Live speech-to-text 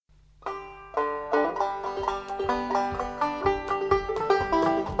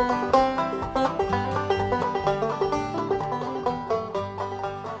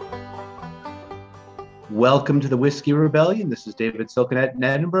Welcome to the Whiskey Rebellion. This is David Silkenat in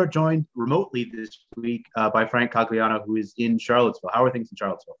Edinburgh, joined remotely this week by Frank Cagliano, who is in Charlottesville. How are things in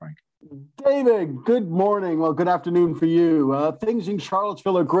Charlottesville, Frank? David, good morning. Well, good afternoon for you. Things in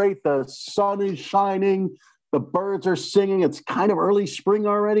Charlottesville are great. The sun is shining. The birds are singing. It's kind of early spring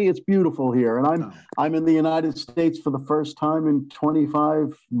already. It's beautiful here. And I'm in the United States for the first time in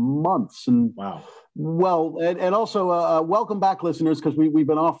 25 months. And wow. Well, and also welcome back, listeners, because we've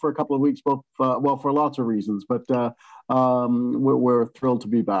been off for a couple of weeks, both for lots of reasons. But we're thrilled to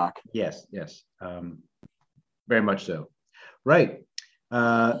be back. Yes, very much so. Right.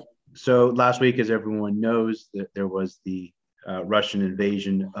 So last week, as everyone knows, there was the Russian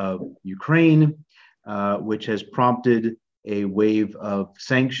invasion of Ukraine, which has prompted a wave of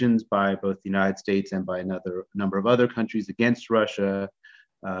sanctions by both the United States and by another number of other countries against Russia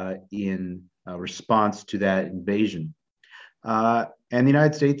in response to that invasion. And the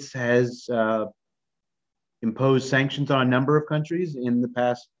United States has imposed sanctions on a number of countries in the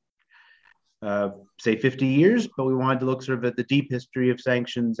past, say, 50 years, but we wanted to look sort of at the deep history of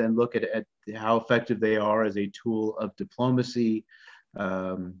sanctions and look at how effective they are as a tool of diplomacy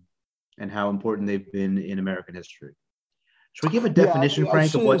and how important they've been in American history. Should we give a definition,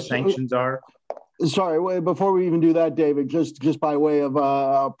 Frank, of what sanctions are? Sorry, before we even do that, David, just by way of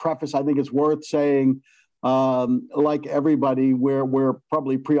a preface, I think it's worth saying, like everybody, we're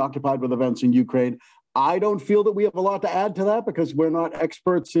probably preoccupied with events in Ukraine. I don't feel that we have a lot to add to that because we're not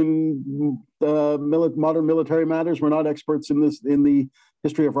experts in modern military matters. We're not experts in the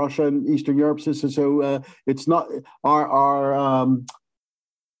history of Russia and Eastern Europe. So it's not our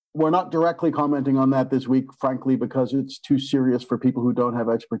we're not directly commenting on that this week, frankly, because it's too serious for people who don't have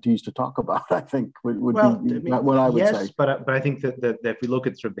expertise to talk about. I think would be what I would say. Yes, but I think that if we look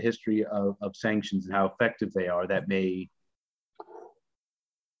at sort of the history of sanctions and how effective they are, that may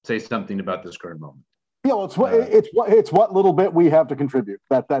say something about this current moment. Yeah, well, it's what little bit we have to contribute.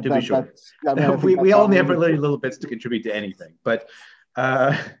 To be sure, we all have little bits to contribute to anything, but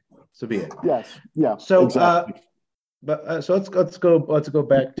so be it. Yes, yeah. So. Exactly. So let's go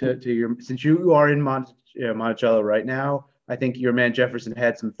back to your, since you are in Monticello right now. I think your man Jefferson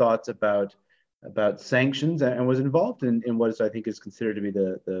had some thoughts about sanctions and was involved in what is, I think, is considered to be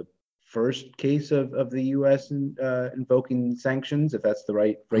the first case of the U.S. Invoking sanctions, if that's the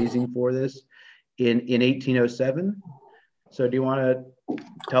right phrasing for this, in 1807. So do you want to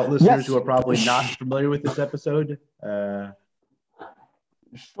tell listeners who are probably not familiar with this episode?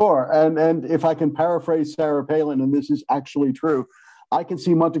 Sure, and if I can paraphrase Sarah Palin, and this is actually true, I can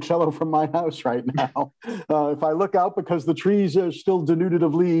see Monticello from my house right now. If I look out, because the trees are still denuded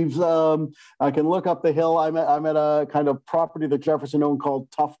of leaves, I can look up the hill. I'm at a kind of property that Jefferson owned called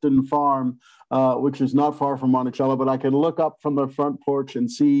Tufton Farm, which is not far from Monticello, but I can look up from the front porch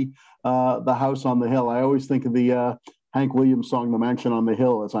and see the house on the hill. I always think of the Hank Williams song, The Mansion on the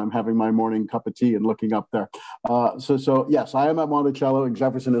Hill, as I'm having my morning cup of tea and looking up there. So yes, I am at Monticello and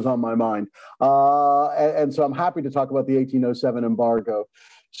Jefferson is on my mind. And so I'm happy to talk about the 1807 embargo.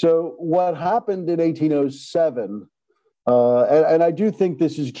 So what happened in 1807, and I do think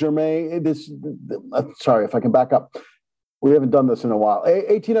this is germane, sorry, if I can back up. We haven't done this in a while.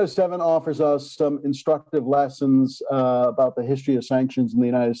 1807 offers us some instructive lessons about the history of sanctions in the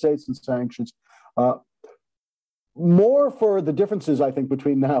United States and sanctions. More for the differences, I think,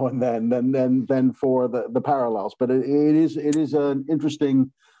 between now and then than for the parallels. But it is an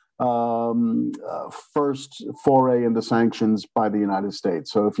interesting first foray into sanctions by the United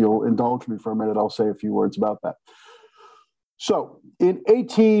States. So if you'll indulge me for a minute, I'll say a few words about that. So in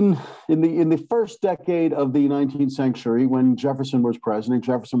the first decade of the 19th century, when Jefferson was president,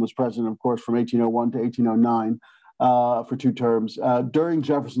 of course, from 1801 to 1809. For 2 terms. Throughout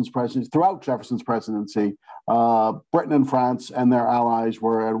Jefferson's presidency, Britain and France and their allies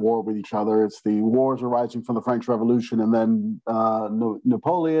were at war with each other. It's the wars arising from the French Revolution and then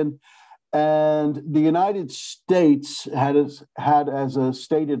Napoleon. And the United States had as a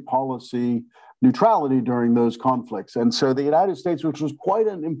stated policy neutrality during those conflicts. And so the United States, which was quite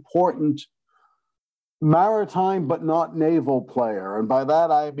an important maritime but not naval player, and by that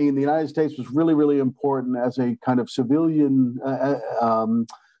I mean the United States was really, really important as a kind of civilian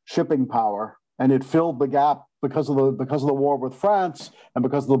shipping power, and it filled the gap because of the war with France and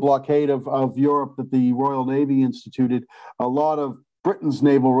because of the blockade of Europe that the Royal Navy instituted. A lot of Britain's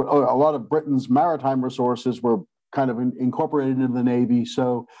maritime resources were kind of incorporated into the Navy.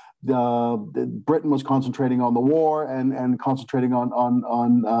 So Britain was concentrating on the war and concentrating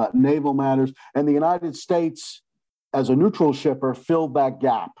on naval matters, and the United States, as a neutral shipper, filled that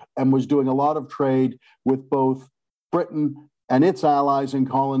gap and was doing a lot of trade with both Britain and its allies and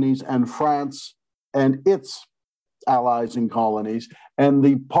colonies and France and its allies and colonies. And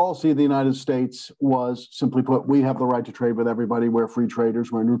the policy of the United States was, simply put, we have the right to trade with everybody. We're free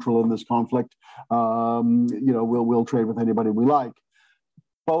traders. We're neutral in this conflict. We'll trade with anybody we like.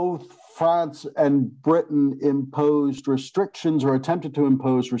 Both France and Britain imposed restrictions or attempted to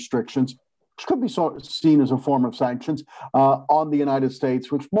impose restrictions, which could be seen as a form of sanctions, on the United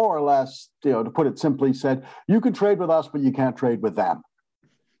States, which more or less, to put it simply, said, you can trade with us, but you can't trade with them.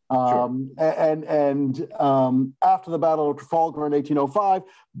 Sure. After the Battle of Trafalgar in 1805,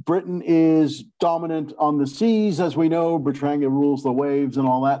 Britain is dominant on the seas, as we know. Britannia rules the waves and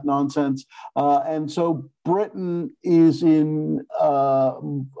all that nonsense. And so Britain is in a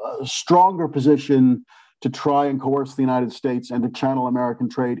stronger position to try and coerce the United States and to channel American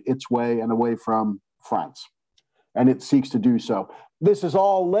trade its way and away from France. And it seeks to do so. This is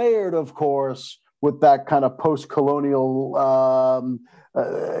all layered, of course, with that kind of post-colonial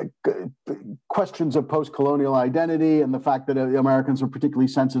questions of post-colonial identity and the fact that the Americans are particularly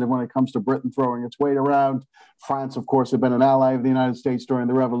sensitive when it comes to Britain throwing its weight around. France, of course, had been an ally of the United States during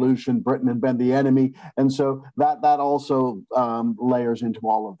the Revolution. Britain had been the enemy. And so that also layers into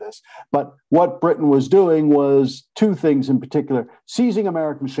all of this. But what Britain was doing was two things in particular: seizing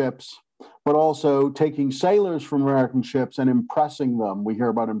American ships, but also taking sailors from American ships and impressing them. We hear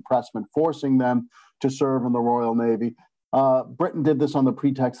about impressment, forcing them to serve in the Royal Navy. Britain did this on the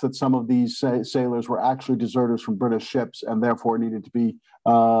pretext that some of these sailors were actually deserters from British ships and therefore needed to be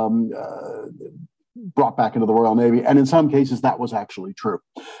brought back into the Royal Navy. And in some cases, that was actually true.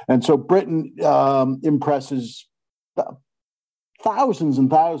 And so Britain impresses thousands and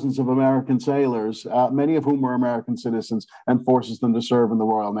thousands of American sailors, many of whom were American citizens, and forces them to serve in the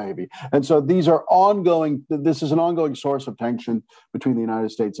Royal Navy. And so this is an ongoing source of tension between the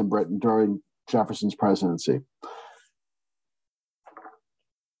United States and Britain during Jefferson's presidency.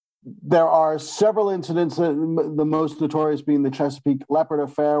 There are several incidents, the most notorious being the Chesapeake Leopard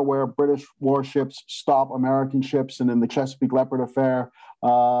affair, where British warships stop American ships. And in the Chesapeake Leopard affair,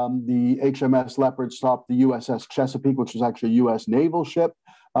 the HMS Leopard stopped the USS Chesapeake, which was actually a U.S. naval ship,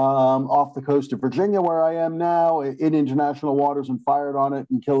 off the coast of Virginia, where I am now, in international waters, and fired on it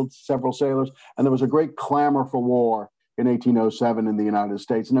and killed several sailors. And there was a great clamor for war in 1807 in the United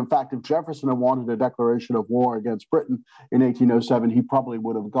States. And in fact, if Jefferson had wanted a declaration of war against Britain in 1807, he probably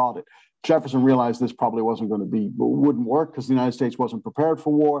would have got it. Jefferson realized this probably wouldn't work because the United States wasn't prepared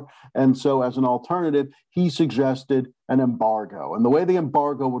for war. And so as an alternative, he suggested an embargo. And the way the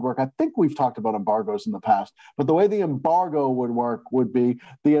embargo would work, I think we've talked about embargoes in the past, but the way the embargo would work would be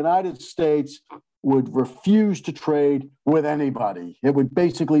the United States would refuse to trade with anybody. It would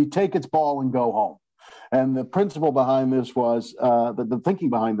basically take its ball and go home. And the principle behind this was, the thinking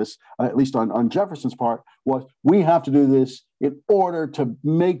behind this, at least on Jefferson's part, was we have to do this in order to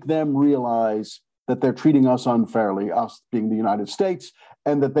make them realize that they're treating us unfairly, us being the United States,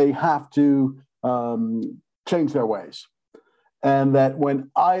 and that they have to change their ways. And that when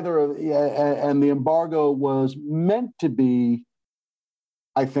and the embargo was meant to be,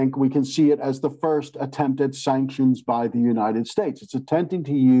 I think we can see it as the first attempt at sanctions by the United States. It's attempting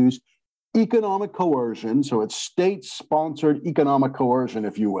to use economic coercion, so it's state-sponsored economic coercion,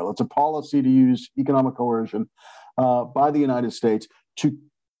 if you will. It's a policy to use economic coercion by the United States to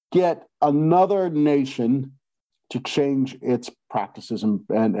get another nation to change its practices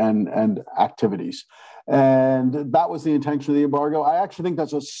and activities. And that was the intention of the embargo. I actually think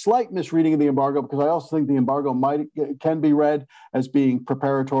that's a slight misreading of the embargo, because I also think the embargo can be read as being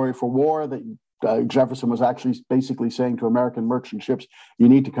preparatory for war, that Jefferson was actually basically saying to American merchant ships, you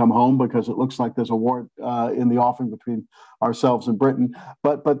need to come home because it looks like there's a war in the offing between ourselves and Britain.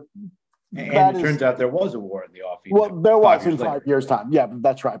 But it turns out there was a war in the offing. Well, there was in 5 years' time. Yeah,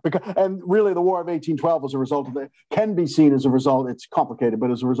 that's right. And really, the War of 1812 was a result of can be seen as a result. It's complicated, but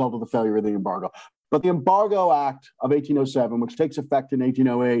as a result of the failure of the embargo. But the Embargo Act of 1807, which takes effect in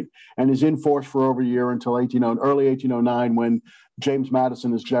 1808 and is in force for over a year until early 1809, when James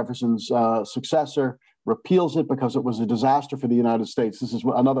Madison, as Jefferson's successor, repeals it because it was a disaster for the United States. This is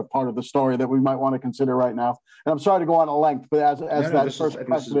another part of the story that we might want to consider right now. And I'm sorry to go on a length, but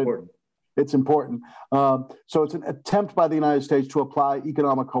it's important. So it's an attempt by the United States to apply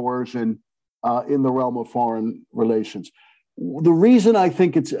economic coercion in the realm of foreign relations. The reason I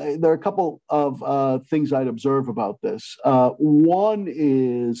think there are a couple of things I'd observe about this. One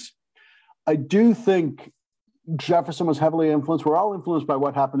is, I do think Jefferson was heavily influenced. We're all influenced by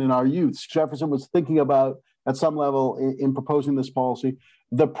what happened in our youth. Jefferson was thinking about, at some level, in proposing this policy,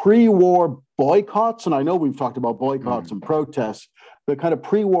 the pre-war boycotts, and I know we've talked about boycotts and protests, the kind of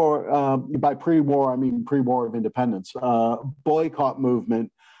pre-war, by pre-war, I mean pre-war of independence, boycott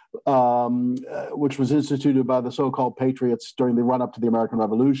movement which was instituted by the so-called patriots during the run-up to the American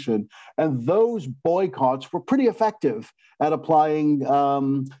Revolution. And those boycotts were pretty effective at applying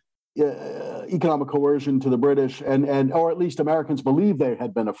economic coercion to the British, and or at least Americans believe they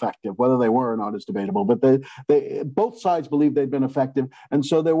had been effective. Whether they were or not is debatable, but they both sides believed they'd been effective. And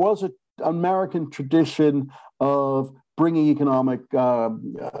so there was an American tradition of bringing economic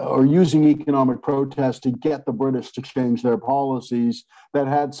or using economic protest to get the British to change their policies that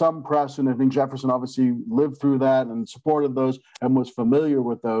had some precedent. I think Jefferson obviously lived through that and supported those and was familiar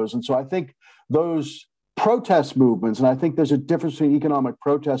with those. And so I think those protest movements, and I think there's a difference between economic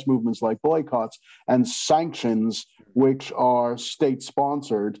protest movements like boycotts and sanctions, which are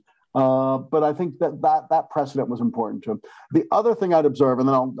state-sponsored. But I think that precedent was important to him. The other thing I'd observe, and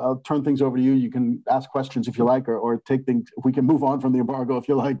then I'll turn things over to you. You can ask questions if you like, or take things. We can move on from the embargo if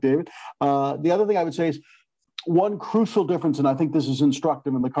you like, David. The other thing I would say is one crucial difference, and I think this is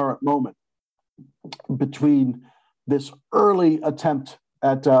instructive in the current moment, between this early attempt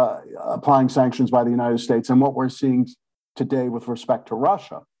at applying sanctions by the United States and what we're seeing today with respect to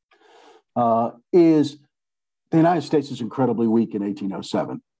Russia, is the United States is incredibly weak in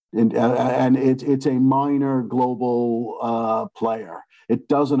 1807. And it's a minor global player. It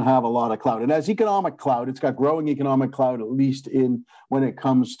doesn't have a lot of clout. It has economic clout. It's got growing economic clout, at least when it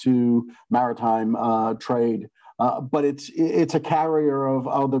comes to maritime trade. But it's a carrier of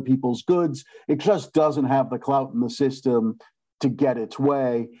other people's goods. It just doesn't have the clout in the system to get its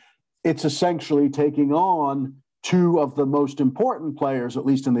way. It's essentially taking on two of the most important players, at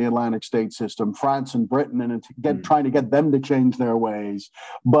least in the Atlantic state system, France and Britain, and trying to get them to change their ways.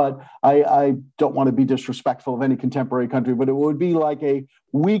 But I don't want to be disrespectful of any contemporary country, but it would be like a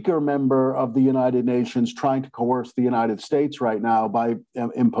weaker member of the United Nations trying to coerce the United States right now by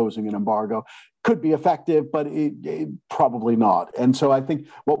imposing an embargo. Could be effective, but it probably not. And so I think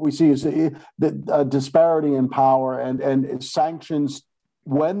what we see is the disparity in power and sanctions,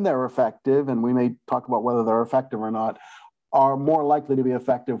 when they're effective, and we may talk about whether they're effective or not, are more likely to be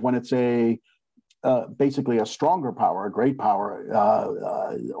effective when it's basically a stronger power, a great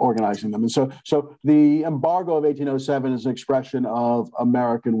power organizing them. And so the embargo of 1807 is an expression of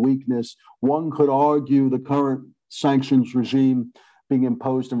American weakness. One could argue the current sanctions regime being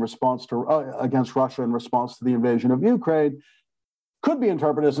imposed in response to against Russia in response to the invasion of Ukraine could be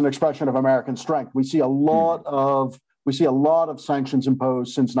interpreted as an expression of American strength. We see a lot of sanctions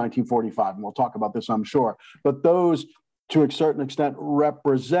imposed since 1945, and we'll talk about this, I'm sure. But those, to a certain extent,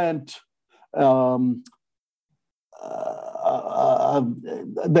 represent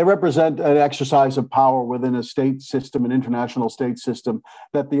they represent an exercise of power within a state system, an international state system,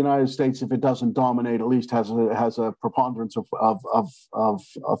 that the United States, if it doesn't dominate, at least has a preponderance of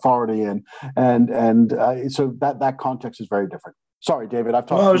authority in, and so that context is very different. Sorry, David, I've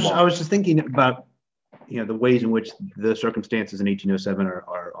talked. Well, I was just thinking about the ways in which the circumstances in 1807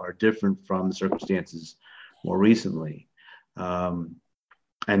 are different from the circumstances more recently.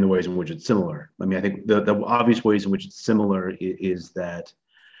 And the ways in which it's similar. I mean, I think the obvious ways in which it's similar is that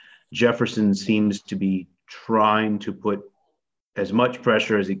Jefferson seems to be trying to put as much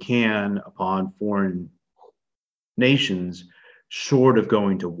pressure as he can upon foreign nations, short of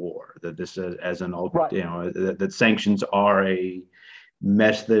going to war. That this as an right. That sanctions are a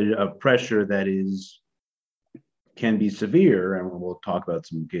method of pressure that can be severe, and we'll talk about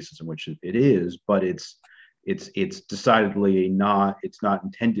some cases in which it is, but it's decidedly not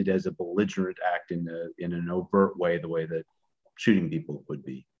intended as a belligerent act in an overt way, the way that shooting people would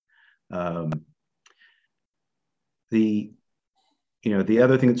be. The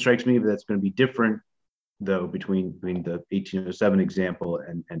other thing that strikes me that's going to be different, though, between the 1807 example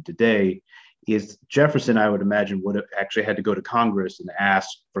and today, is Jefferson, I would imagine, would have actually had to go to Congress and ask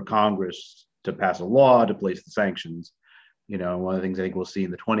for Congress to pass a law to place the sanctions. One of the things I think we'll see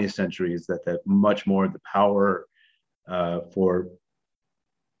in the 20th century is that much more of the power for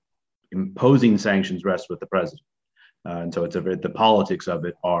imposing sanctions rests with the president. And so the politics of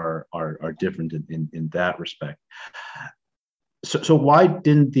it are different in that respect. So why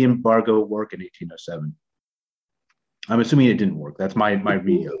didn't the embargo work in 1807? I'm assuming it didn't work. That's my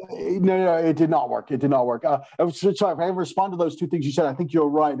read. No, it did not work. It did not work. Sorry, if I respond to those two things you said, I think you're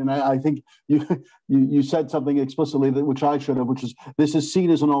right, and I think you said something explicitly which I should have, which is this is seen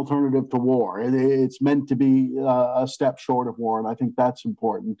as an alternative to war. It's meant to be a step short of war, and I think that's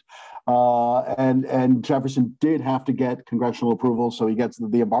important. And Jefferson did have to get congressional approval, so he gets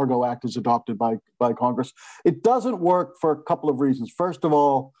the Embargo Act is adopted by Congress. It doesn't work for a couple of reasons. First of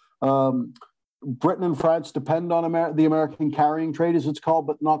all, Britain and France depend on the American carrying trade, as it's called,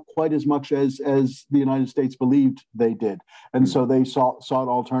 but not quite as much as the United States believed they did. And so they sought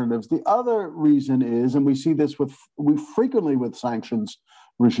alternatives. The other reason is, and we see this frequently with sanctions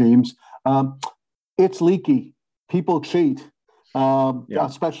regimes, it's leaky. People cheat.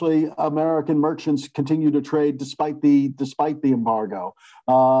 Especially American merchants continue to trade despite the embargo.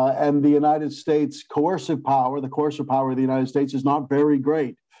 And the United States the coercive power of the United States is not very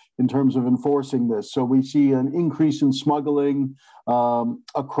great in terms of enforcing this. So we see an increase in smuggling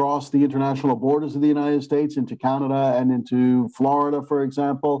across the international borders of the United States into Canada and into Florida, for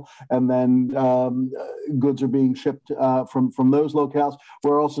example. And then goods are being shipped from those locales.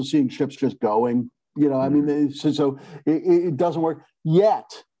 We're also seeing ships just going. I mean, so it doesn't work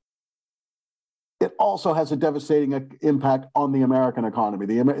yet. It also has a devastating impact on the American economy.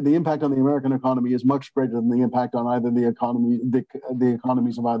 The impact on the American economy is much greater than the impact on either the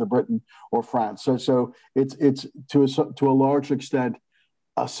economies of either Britain or France. So it's to a large extent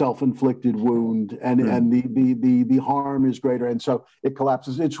a self-inflicted wound, and the harm is greater, and so it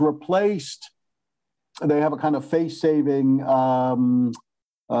collapses. It's replaced. They have a kind of face-saving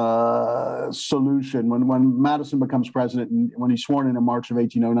solution. When Madison becomes president, and when he's sworn in March of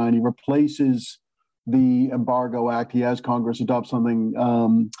 1809, he replaces the Embargo Act. He has Congress adopt something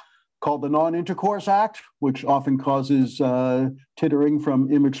called the Non-Intercourse Act, which often causes tittering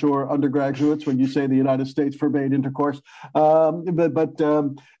from immature undergraduates when you say the United States forbade intercourse. But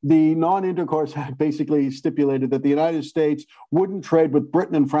the Non-Intercourse Act basically stipulated that the United States wouldn't trade with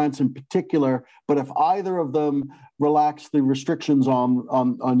Britain and France in particular, but if either of them relaxed the restrictions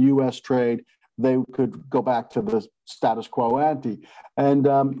on U.S. trade, they could go back to the status quo ante. And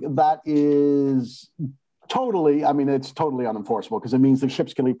that is totally, it's totally unenforceable, because it means that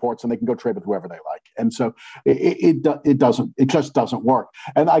ships can leave ports and they can go trade with whoever they like. And so it just doesn't work.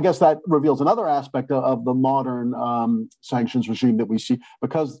 And I guess that reveals another aspect of the modern sanctions regime that we see,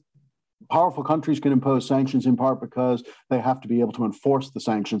 because powerful countries can impose sanctions in part because they have to be able to enforce the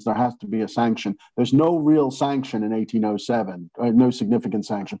sanctions. There has to be a sanction. There's no real sanction in 1807, no significant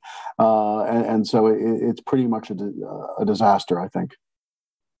sanction. And so it's pretty much a disaster, I think.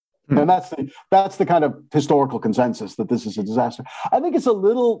 And that's the kind of historical consensus, that this is a disaster. I think it's a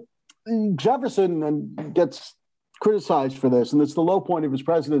little, Jefferson gets criticized for this, and it's the low point of his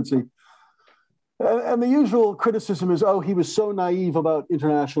presidency. And the usual criticism is, he was so naive about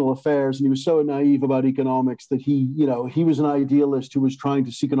international affairs, and he was so naive about economics that he was an idealist who was trying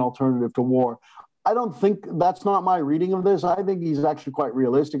to seek an alternative to war. I don't think that's not my reading of this. I think he's actually quite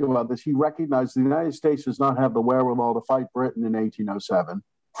realistic about this. He recognized the United States does not have the wherewithal to fight Britain in 1807.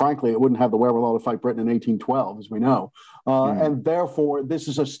 Frankly, it wouldn't have the wherewithal to fight Britain in 1812, as we know. And therefore, this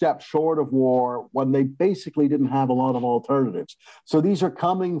is a step short of war when they basically didn't have a lot of alternatives. So these are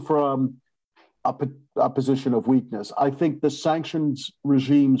coming from a position of weakness. I think the sanctions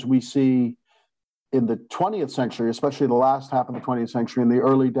regimes we see in the 20th century, especially the last half of the 20th century and the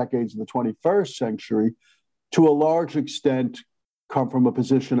early decades of the 21st century, to a large extent come from a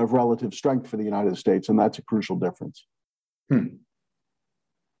position of relative strength for the United States, and that's a crucial difference.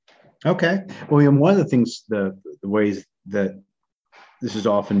 Okay. Well, one of the things, the ways that this is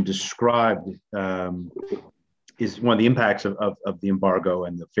often described is one of the impacts of the embargo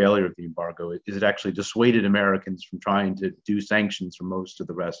and the failure of the embargo is it actually dissuaded Americans from trying to do sanctions for most of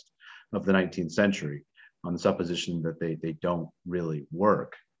the rest of the 19th century, on the supposition that they don't really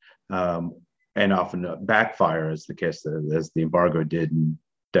work, and often backfire, as the case as the embargo did, and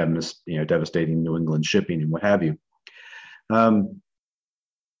devastating New England shipping and what have you.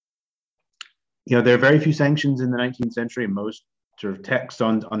 There are very few sanctions in the 19th century, and most sort of texts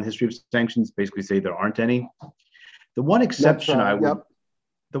on the history of sanctions basically say there aren't any. The one exception I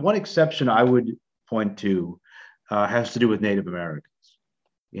would point to has to do with Native Americans.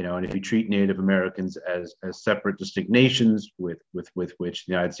 And if you treat Native Americans as separate, distinct nations with which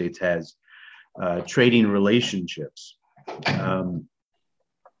the United States has trading relationships, the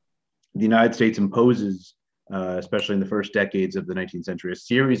United States imposes, especially in the first decades of the 19th century, a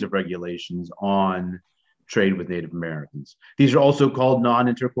series of regulations on trade with Native Americans. These are also called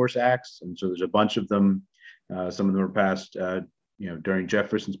non-intercourse acts, and so there's a bunch of them. Some of them were passed, during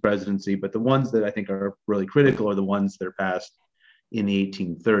Jefferson's presidency, but the ones that I think are really critical are the ones that are passed in the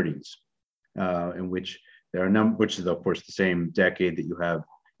 1830s, in which there are which is of course the same decade that you have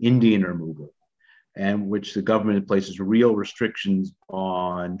Indian removal, and which the government places real restrictions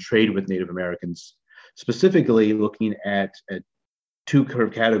on trade with Native Americans, specifically looking at two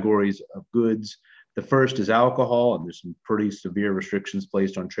categories of goods. The first is alcohol, and there's some pretty severe restrictions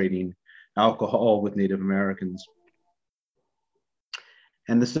placed on trading alcohol with Native Americans.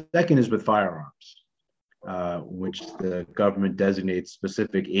 And the second is with firearms, which the government designates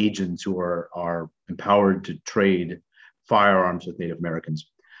specific agents who are empowered to trade firearms with Native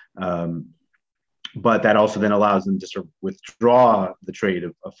Americans. But that also then allows them to sort of withdraw the trade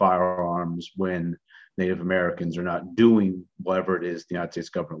of firearms when Native Americans are not doing whatever it is the United States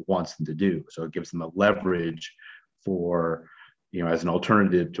government wants them to do. So it gives them a leverage for, as an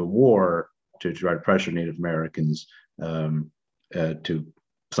alternative to war, to try to pressure Native Americans to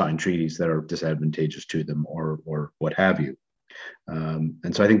sign treaties that are disadvantageous to them, or what have you.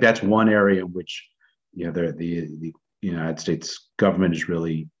 And so I think that's one area in which the United States government is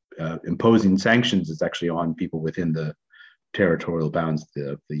really imposing sanctions is actually on people within the territorial bounds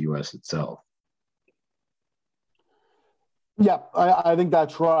of the U.S. itself. Yeah, I think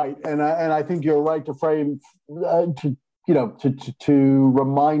that's right, and I think you're right to frame to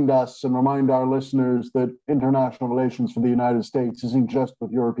remind us and remind our listeners that international relations for the United States isn't just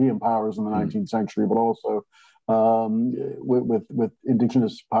with European powers in the 19th century, but also with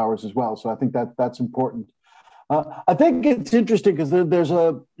indigenous powers as well. So I think that's important. I think it's interesting because there's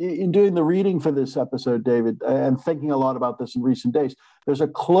in doing the reading for this episode, David, and thinking a lot about this in recent days, there's a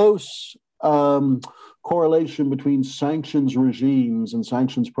close correlation between sanctions regimes and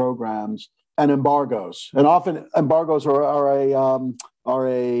sanctions programs and embargoes. And often embargoes are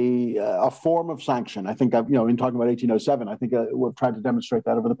a form of sanction. I think in talking about 1807, I think we've tried to demonstrate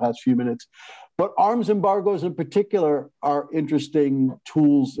that over the past few minutes. But arms embargoes in particular are interesting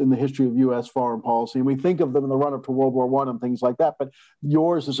tools in the history of U.S. foreign policy. And we think of them in the run-up to World War I and things like that. But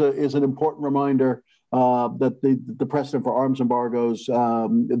yours is an important reminder that the precedent for arms embargoes,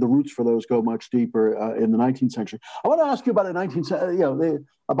 the roots for those go much deeper in the 19th century. I want to ask you about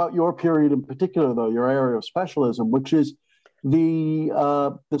about your period in particular, though, your area of specialism, which is the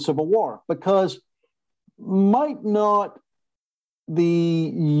Civil War, because might not the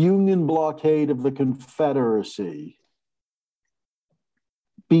Union blockade of the Confederacy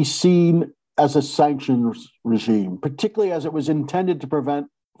be seen as a sanctions regime, particularly as it was intended to prevent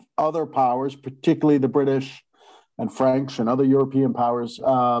other powers, particularly the British and French and other European powers,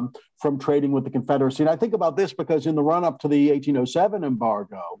 from trading with the Confederacy? And I think about this because in the run-up to the 1807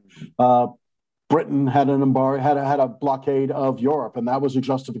 embargo, Britain had had a blockade of Europe, and that was a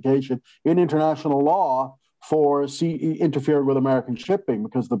justification in international law for interfering with American shipping,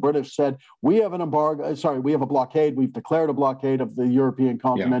 because the British said, we have a blockade, we've declared a blockade of the European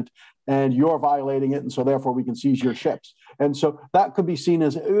continent, and you're violating it, and so therefore we can seize your ships. And so that could be seen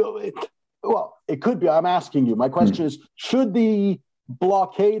as, well, it could be, I'm asking you, my question is, should the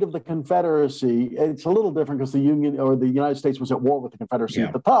blockade of the Confederacy, it's a little different because the Union or the United States was at war with the Confederacy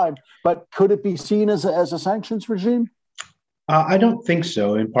at the time, but could it be seen as a sanctions regime? I don't think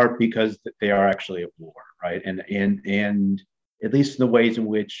so, in part because they are actually at war, right? And at least in the ways in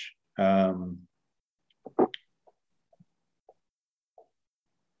which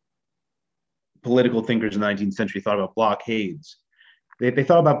political thinkers in the 19th century thought about blockades. They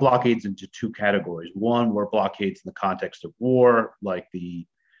thought about blockades into two categories. One were blockades in the context of war, like the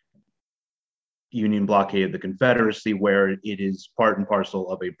Union blockade of the Confederacy, where it is part and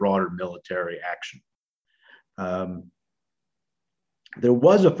parcel of a broader military action. There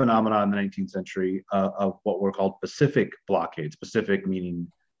was a phenomenon in the 19th century of what were called Pacific blockades, Pacific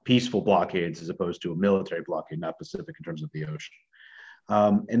meaning peaceful blockades as opposed to a military blockade, not Pacific in terms of the ocean.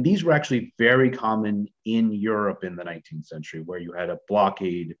 And these were actually very common in Europe in the 19th century, where you had a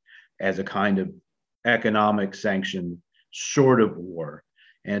blockade as a kind of economic sanction short of war.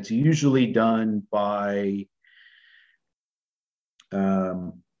 And it's usually done by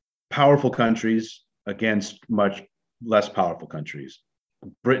powerful countries against much less powerful countries.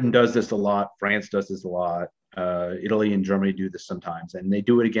 Britain does this a lot. France does this a lot. Italy and Germany do this sometimes. And they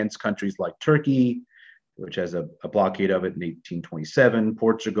do it against countries like Turkey, which has a blockade of it in 1827,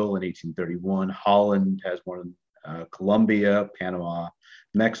 Portugal in 1831, Holland has one, Colombia, Panama,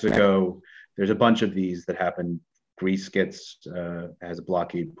 Mexico. There's a bunch of these that happen. Greece has a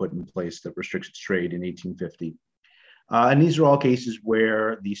blockade put in place that restricts its trade in 1850. And these are all cases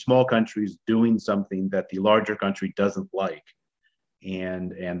where the small country is doing something that the larger country doesn't like.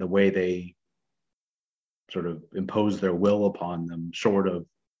 And the way they sort of impose their will upon them, short of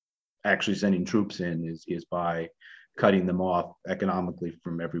actually sending troops in, is by cutting them off economically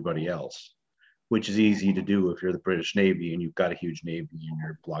from everybody else, which is easy to do if you're the British Navy and you've got a huge Navy and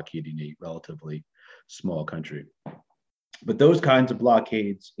you're blockading a relatively small country. But those kinds of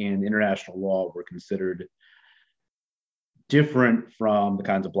blockades in international law were considered different from the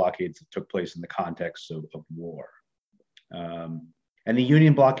kinds of blockades that took place in the context of war. And the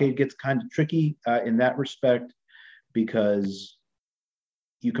Union blockade gets kind of tricky in that respect, because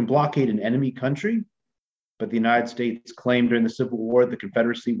you can blockade an enemy country, but the United States claimed during the Civil War the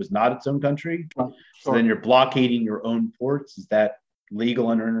Confederacy was not its own country. Sure. So then you're blockading your own ports. Is that legal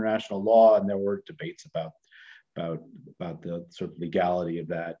under international law? And there were debates about the sort of legality of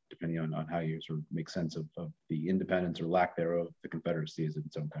that, depending on how you sort of make sense of the independence or lack thereof of the Confederacy as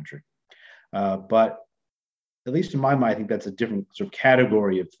its own country. But at least in my mind, I think that's a different sort of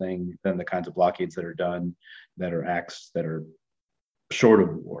category of thing than the kinds of blockades that are done, that are acts that are short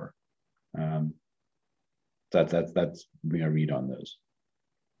of war. That's my read on those.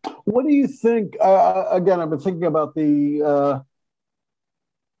 What do you think? Again, I've been thinking about the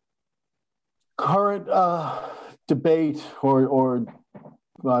current debate, or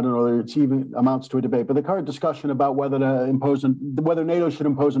I don't know whether it's even amounts to a debate, but the current discussion about whether NATO should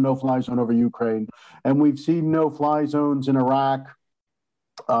impose a no-fly zone over Ukraine. And we've seen no-fly zones in Iraq.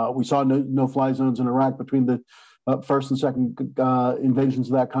 We saw no-fly zones in Iraq between the first and second invasions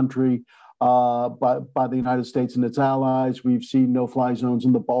of that country by the United States and its allies. We've seen no-fly zones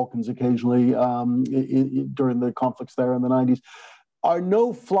in the Balkans occasionally during the conflicts there in the 90s. Are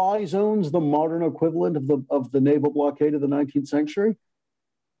no-fly zones the modern equivalent of the naval blockade of the 19th century?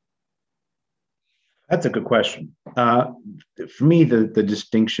 That's a good question. For me, the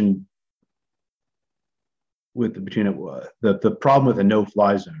distinction between the problem with a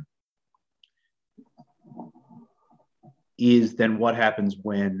no-fly zone is then what happens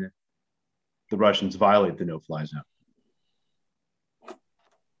when the Russians violate the no-fly zone.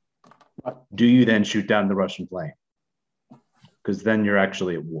 Do you then shoot down the Russian plane? Because then you're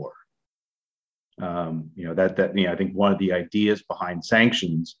actually at war. I think one of the ideas behind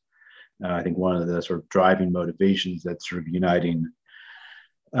sanctions, I think one of the sort of driving motivations that's sort of uniting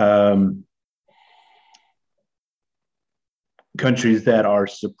countries that are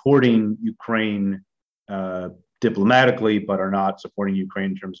supporting Ukraine diplomatically, but are not supporting Ukraine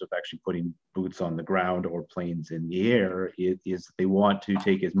in terms of actually putting boots on the ground or planes in the air, is they want to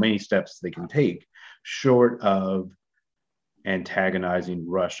take as many steps as they can take short of antagonizing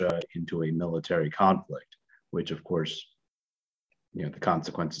Russia into a military conflict, which of course, the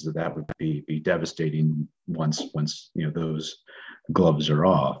consequences of that would be devastating once those gloves are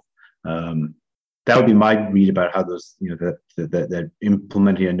off. That would be my read about how those, that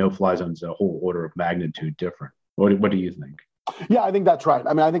implementing a no-fly zone is a whole order of magnitude different. What do you think? Yeah, I think that's right.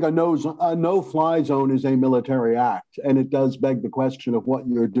 I mean, I think a no-fly zone is a military act, and it does beg the question of what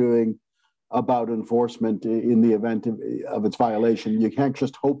you're doing about enforcement in the event of its violation. You can't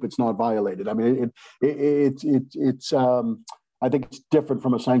just hope it's not violated. I mean, it's I think it's different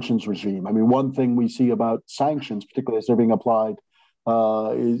from a sanctions regime. I mean, one thing we see about sanctions, particularly as they're being applied,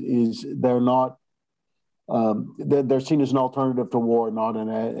 is they're not. They're seen as an alternative to war, not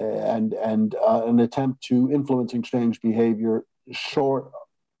an attempt to influence exchange behavior short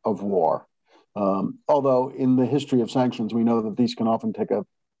of war. Although in the history of sanctions, we know that these can often take a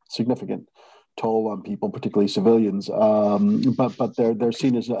significant toll on people, particularly civilians. But they're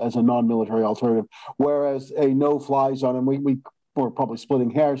seen as a non-military alternative. Whereas a no-fly zone, and we're probably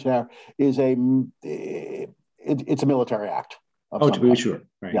splitting hairs here, it's a military act. To be sure,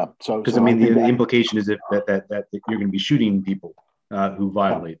 right? Yeah. So because the implication is if that you're going to be shooting people who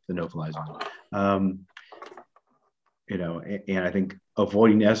violate the no-fly zone. And I think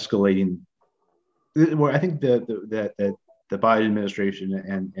avoiding escalating, where I think the Biden administration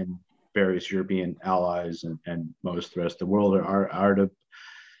and various European allies and most of the rest of the world are at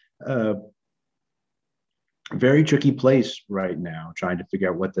a very tricky place right now, trying to figure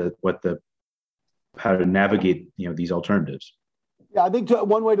out how to navigate these alternatives. Yeah, I think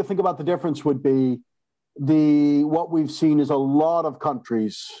one way to think about the difference would be what we've seen is a lot of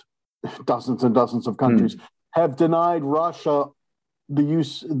countries, dozens and dozens of countries, have denied Russia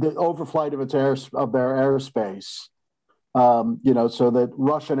the overflight of their airspace. So that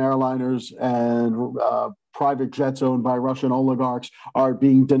Russian airliners and private jets owned by Russian oligarchs are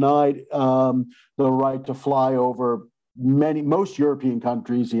being denied the right to fly over most European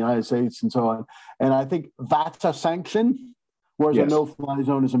countries, the United States, and so on. And I think that's a sanction, whereas a no-fly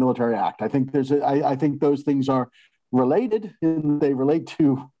zone is a military act. I think I think those things are related, and they relate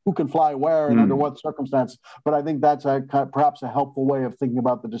to who can fly where and under what circumstances. But I think that's perhaps a helpful way of thinking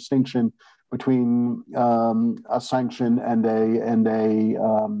about the distinction between a sanction and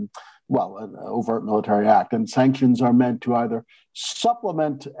an overt military act. And sanctions are meant to either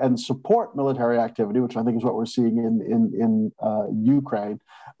supplement and support military activity, which I think is what we're seeing in Ukraine,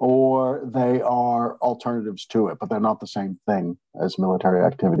 or they are alternatives to it, but they're not the same thing as military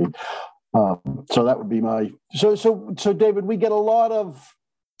activity. So that would be my. So David, we get a lot of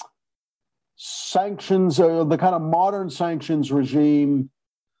sanctions, the kind of modern sanctions regime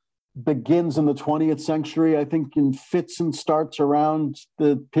begins in the 20th century, I think, in fits and starts around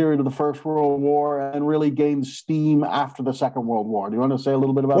the period of the First World War and really gains steam after the Second World War. Do you want to say a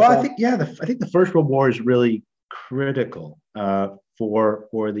little bit about Well, that? I think the First World War is really critical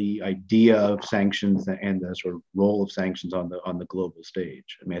for the idea of sanctions and the sort of role of sanctions on the global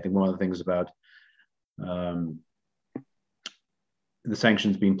stage. I mean, I think one of the things about um, the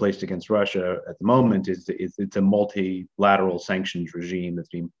sanctions being placed against Russia at the moment is it's a multilateral sanctions regime that's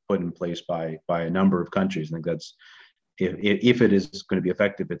being put in place by a number of countries. I think that's if it is going to be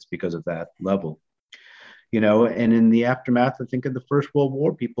effective, it's because of that level. And in the aftermath, I think, of the First World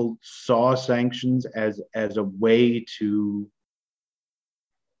War, people saw sanctions as a way to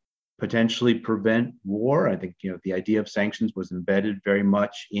potentially prevent war. I think the idea of sanctions was embedded very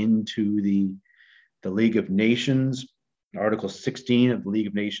much into the League of Nations. Article 16 of the League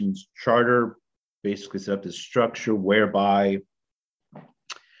of Nations Charter basically set up this structure whereby,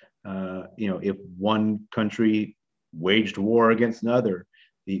 if one country waged war against another,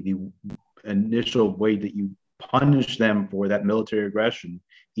 the initial way that you punish them for that military aggression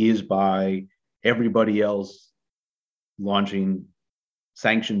is by everybody else launching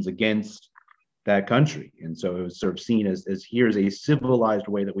sanctions against that country. And so it was sort of seen as here's a civilized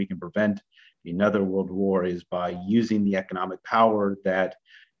way that we can prevent another world war, is by using the economic power that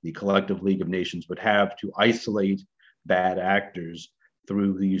the collective League of Nations would have to isolate bad actors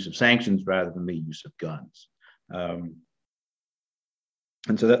through the use of sanctions rather than the use of guns.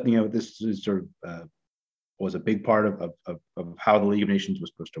 And so that this is sort of was a big part of how the League of Nations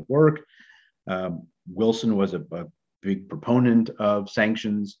was supposed to work. Wilson was a big proponent of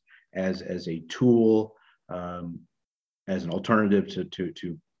sanctions as a tool, as an alternative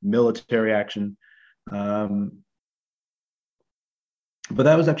to military action. But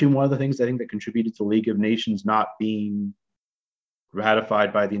that was actually one of the things I think that contributed to the League of Nations not being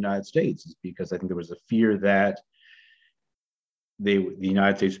ratified by the United States, is because I think there was a fear that the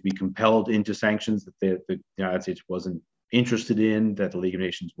United States would be compelled into sanctions that the United States wasn't interested in, that the League of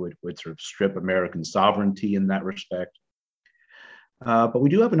Nations would sort of strip American sovereignty in that respect. But we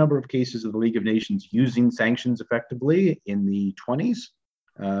do have a number of cases of the League of Nations using sanctions effectively in the 20s.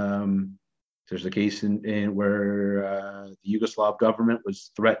 There's a case in where the Yugoslav government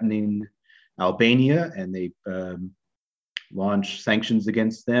was threatening Albania, and they launched sanctions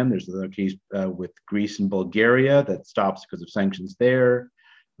against them. There's another case with Greece and Bulgaria that stops because of sanctions there.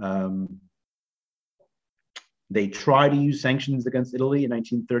 They try to use sanctions against Italy in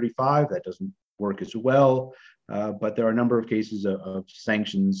 1935. That doesn't work as well. But there are a number of cases of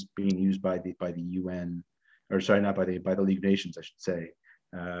sanctions being used by the UN, or sorry, not by the League of Nations, I should say,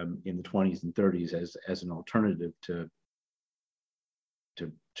 in the 20s and 30s as an alternative to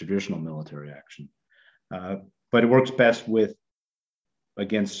traditional military action. But it works best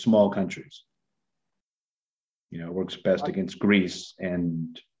against small countries. It works best against Greece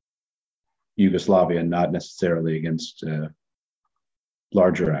and Yugoslavia, not necessarily against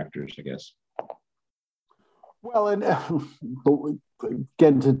larger actors, I guess. Well, and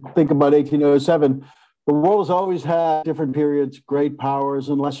again, to think about 1807, the world has always had different periods, great powers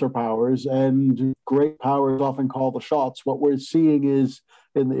and lesser powers, and great powers often call the shots. What we're seeing is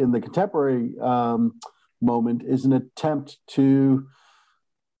in the contemporary moment is an attempt to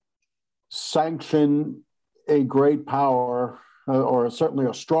sanction a great power, or certainly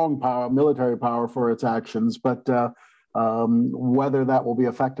a strong power, military power, for its actions. But whether that will be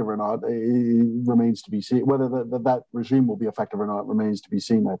effective or not remains to be seen. Whether that regime will be effective or not remains to be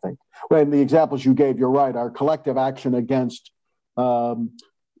seen, I think. Well, the examples you gave, you're right, our collective action against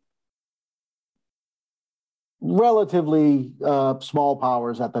relatively small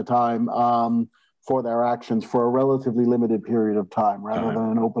powers at the time for their actions for a relatively limited period of time, rather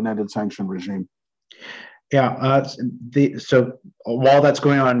than an open-ended sanction regime. Yeah. So while that's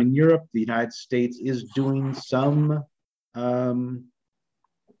going on in Europe, the United States is doing some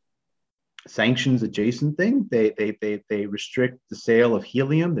sanctions adjacent thing. They restrict the sale of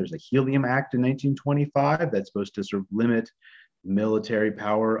helium. There's a Helium Act in 1925 that's supposed to sort of limit military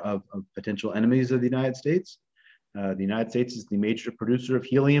power of potential enemies of the United States. The United States is the major producer of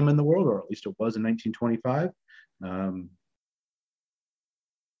helium in the world, or at least it was in 1925.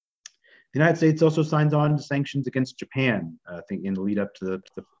 The United States also signs on to sanctions against Japan. I think in the lead up to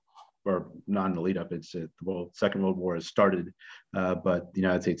or not in the lead up, it's the Second World War has started, but the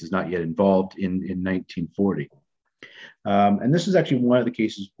United States is not yet involved in 1940. And this is actually one of the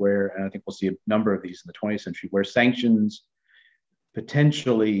cases where, and I think we'll see a number of these in the 20th century, where sanctions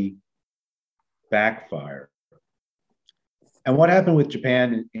potentially backfire. And what happened with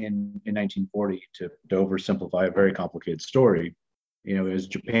Japan in 1940, to oversimplify a very complicated story, as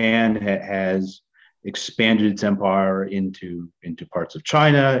Japan has expanded its empire into parts of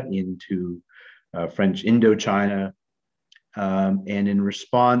China, into French Indochina, and in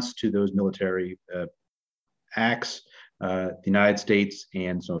response to those military acts, the United States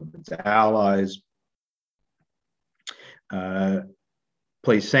and some of its allies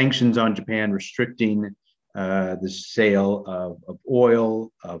placed sanctions on Japan, restricting the sale of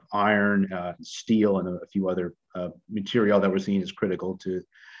oil, of iron, steel, and a few other material that were seen as critical to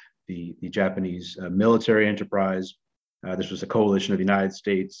the Japanese military enterprise. This was a coalition of the United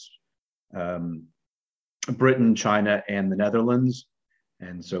States, Britain, China, and the Netherlands.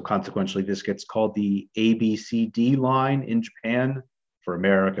 And so consequently, this gets called the ABCD line in Japan for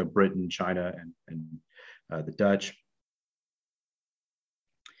America, Britain, China, and the Dutch.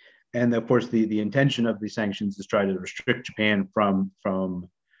 And of course, the intention of these sanctions is to try to restrict Japan from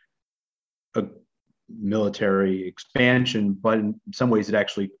a military expansion, but in some ways it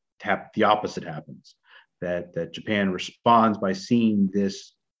actually the opposite happens, that Japan responds by seeing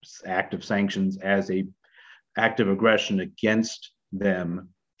this act of sanctions as a act of aggression against them,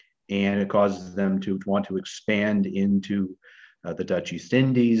 and it causes them to want to expand into the Dutch East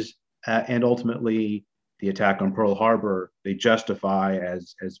Indies, and ultimately the attack on Pearl Harbor they justify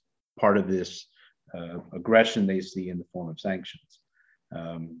as part of this aggression they see in the form of sanctions.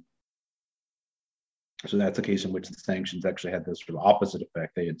 So that's a case in which the sanctions actually had this sort of opposite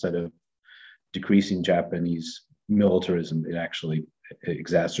effect. They, instead of decreasing Japanese militarism, it actually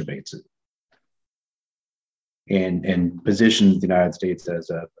exacerbates it, and positions the United States as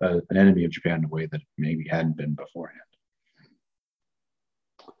an enemy of Japan in a way that maybe hadn't been beforehand.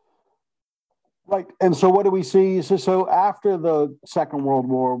 Right. And so what do we see? So after the Second World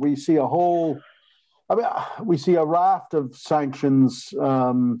War, we see we see a raft of sanctions,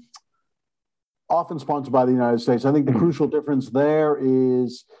 often sponsored by the United States. I think the crucial difference there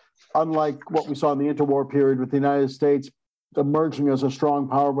is, unlike what we saw in the interwar period with the United States emerging as a strong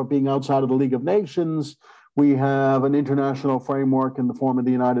power but being outside of the League of Nations, we have an international framework in the form of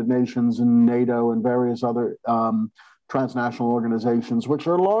the United Nations and NATO and various other transnational organizations, which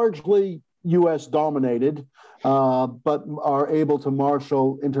are largely U.S. dominated, but are able to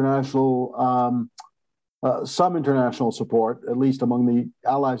marshal some international support, at least among the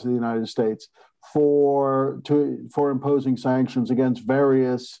allies of the United States, for imposing sanctions against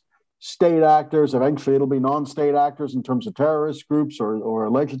various state actors. Eventually, it'll be non-state actors in terms of terrorist groups or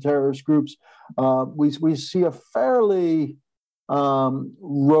alleged terrorist groups. We see a fairly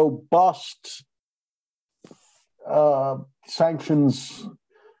robust sanctions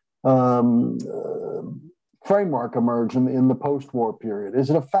framework emerge in the post-war period.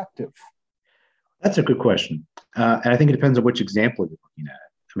 Is it effective? That's a good question, and I think it depends on which example you're looking at.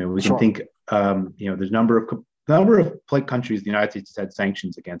 I mean, we can think, there's a number of countries the United States has had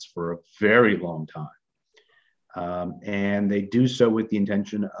sanctions against for a very long time, and they do so with the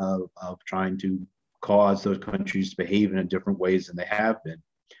intention of trying to cause those countries to behave in different ways than they have been.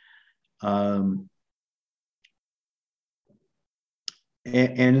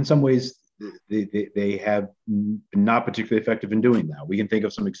 And in some ways, they have been not particularly effective in doing that. We can think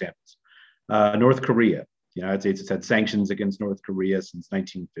of some examples. North Korea. The United States has had sanctions against North Korea since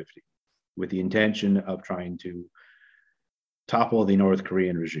 1950 with the intention of trying to topple the North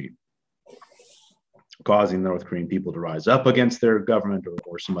Korean regime, causing the North Korean people to rise up against their government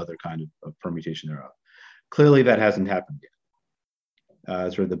or some other kind of permutation thereof. Clearly, that hasn't happened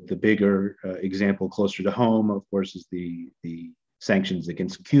yet. Sort of the bigger example closer to home, of course, is the sanctions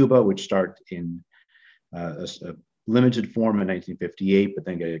against Cuba, which start in a limited form in 1958, but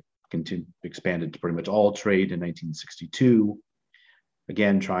then get expanded to pretty much all trade in 1962.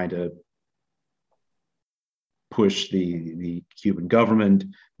 Again, trying to push the Cuban government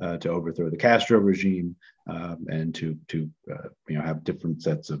to overthrow the Castro regime and to have different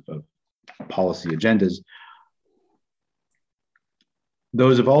sets of policy agendas.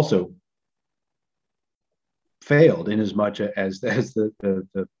 Those have also failed in as much as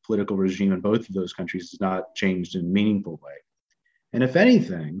the political regime in both of those countries has not changed in a meaningful way. And if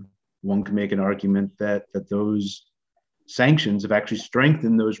anything, one can make an argument that those sanctions have actually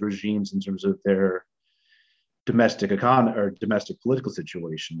strengthened those regimes in terms of their domestic economy or domestic political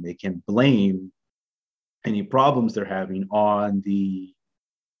situation. They can blame any problems they're having on the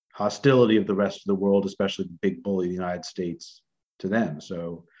hostility of the rest of the world, especially the big bully, the United States, to them.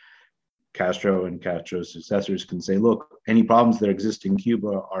 So Castro and Castro's successors can say, look, any problems that exist in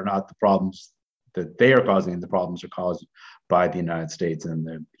Cuba are not the problems that they are causing. The problems are caused by the United States and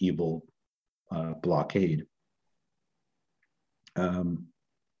their evil blockade.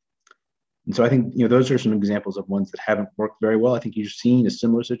 And so I think, those are some examples of ones that haven't worked very well. I think you've seen a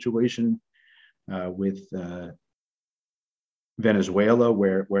similar situation with Venezuela,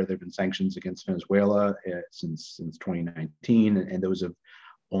 where there have been sanctions against Venezuela since 2019, and those have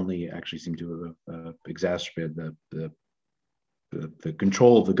only actually seemed to have exacerbated the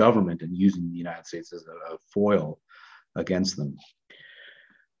control of the government and using the United States as a foil against them.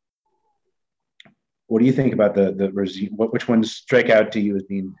 What do you think about the regime? Which ones strike out to you as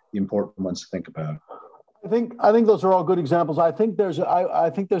being the important ones to think about? I think those are all good examples. I think there's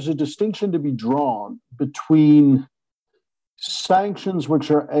a distinction to be drawn between sanctions which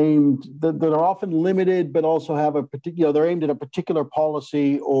are aimed that are often limited, but also have a particular. They're aimed at a particular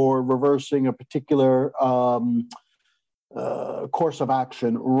policy or reversing a particular course of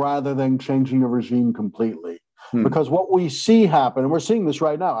action, rather than changing a regime completely. Because what we see happen, and we're seeing this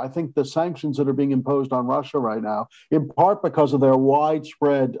right now, I think the sanctions that are being imposed on Russia right now, in part because of their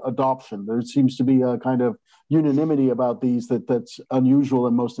widespread adoption, there seems to be a kind of unanimity about these that's unusual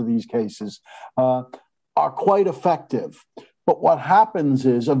in most of these cases, are quite effective. But what happens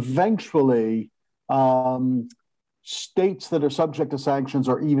is eventually states that are subject to sanctions,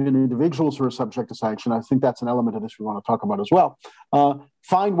 or even individuals who are subject to sanction, I think that's an element of this we want to talk about as well,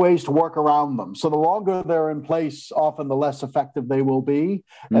 find ways to work around them. So the longer they're in place, often the less effective they will be.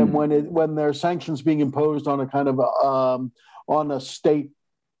 And when there are sanctions being imposed on a kind of on a state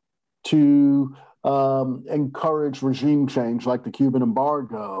to encourage regime change, like the Cuban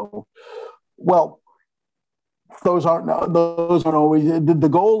embargo, well, those aren't always, the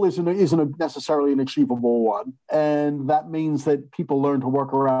goal isn't necessarily an achievable one, and that means that people learn to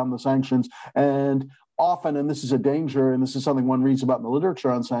work around the sanctions. And often, and this is a danger, and this is something one reads about in the literature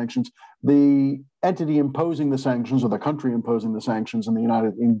on sanctions, the entity imposing the sanctions, or the country imposing the sanctions, in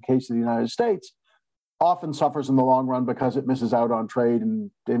the case of the United States, often suffers in the long run because it misses out on trade, and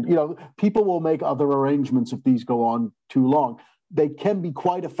people will make other arrangements if these go on too long. They can be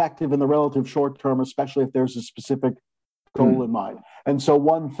quite effective in the relative short term, especially if there's a specific goal in mind. And so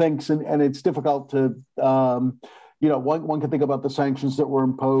one thinks, and it's difficult to, one can think about the sanctions that were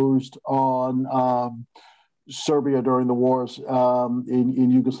imposed on Serbia during the wars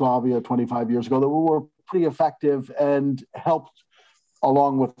in Yugoslavia 25 years ago, that were pretty effective and helped,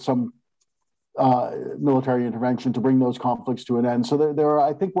 along with some military intervention, to bring those conflicts to an end. So there are,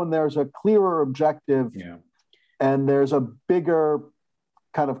 I think, when there's a clearer objective, and there's a bigger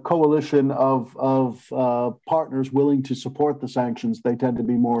kind of coalition of partners willing to support the sanctions, they tend to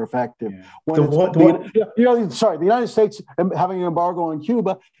be more effective. The United States having an embargo on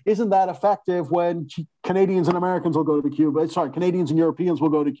Cuba isn't that effective when Canadians and Americans will go to Cuba. Canadians and Europeans will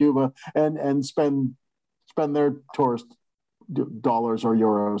go to Cuba and spend their tourist dollars or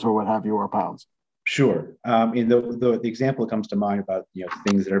euros or what have you, or pounds. Sure. The example that comes to mind about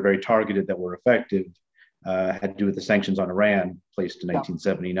things that are very targeted that were effective had to do with the sanctions on Iran placed in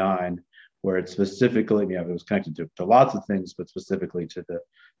 1979, where it specifically, it was connected to lots of things, but specifically to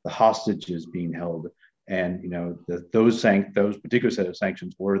the hostages being held. And those particular set of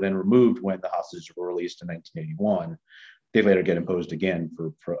sanctions were then removed when the hostages were released in 1981. They later get imposed again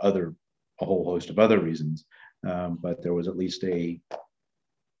for a whole host of other reasons, but there was at least a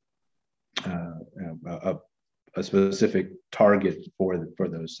specific target for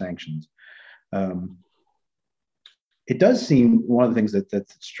those sanctions. It does seem one of the things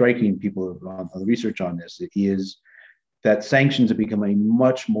that's striking people on the research on this is that sanctions have become a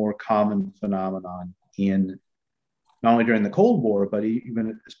much more common phenomenon in not only during the Cold War, but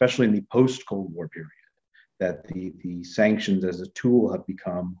even especially in the post-Cold War period, that the sanctions as a tool have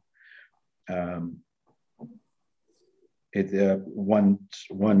become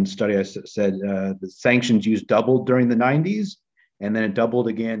one study I said the sanctions use doubled during the 90s, and then it doubled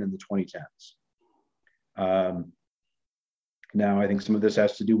again in the 2010s. Now, I think some of this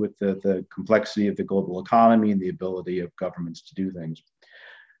has to do with the complexity of the global economy and the ability of governments to do things.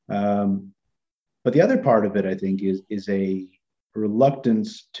 But the other part of it, I think, is a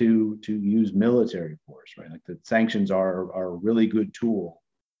reluctance to use military force, right? Like the sanctions are a really good tool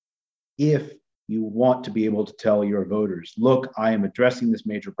if you want to be able to tell your voters, look, I am addressing this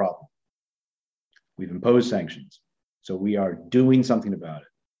major problem. We've imposed sanctions, so we are doing something about it,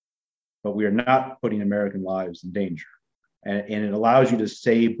 but we are not putting American lives in danger. And it allows you to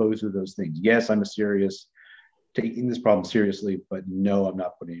say both of those things. Yes, I'm taking this problem seriously, but no, I'm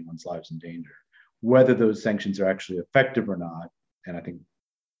not putting anyone's lives in danger. Whether those sanctions are actually effective or not, and I think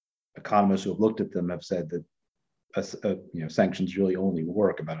economists who have looked at them have said that sanctions really only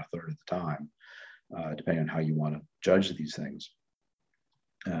work about a third of the time, depending on how you want to judge these things.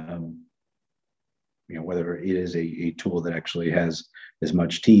 whether it is a tool that actually has as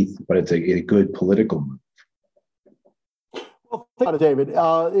much teeth, but it's a good political move. Well, think about it, David.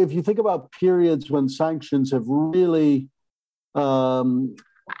 If you think about periods when sanctions have really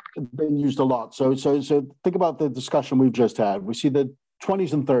been used a lot. So think about the discussion we've just had. We see the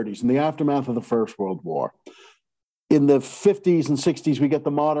 20s and 30s in the aftermath of the First World War. In the 50s and 60s, we get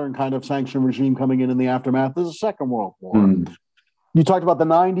the modern kind of sanction regime coming in the aftermath of the Second World War. You talked about the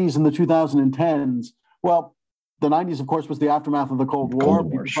 90s and the 2010s. Well, the 90s, of course, was the aftermath of the Cold War.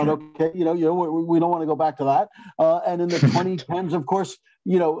 Sure. Okay, we don't want to go back to that. And in the 2010s, of course,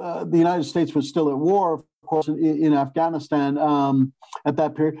 the United States was still at war, of course, in Afghanistan at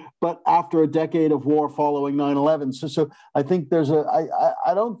that period. But after a decade of war following 9/11, so I think there's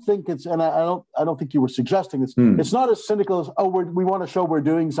I don't think it's, and I don't think you were suggesting this. It's not as cynical as we want to show we're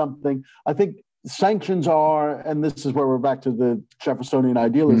doing something. I think sanctions are, and this is where we're back to the Jeffersonian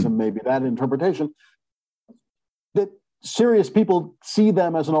idealism, maybe that interpretation, that serious people see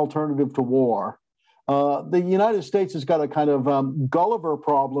them as an alternative to war. The United States has got a kind of Gulliver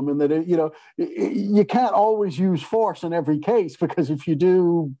problem in that, you can't always use force in every case, because if you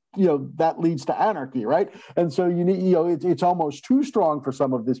do, that leads to anarchy, right? And so you need, it's almost too strong for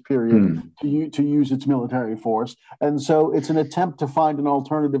some of this period to use its military force. And so it's an attempt to find an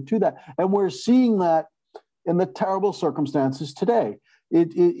alternative to that. And we're seeing that in the terrible circumstances today.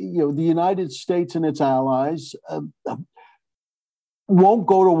 The United States and its allies won't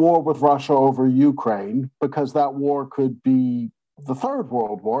go to war with Russia over Ukraine, because that war could be the Third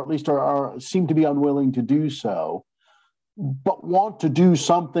World War, at least seem to be unwilling to do so, but want to do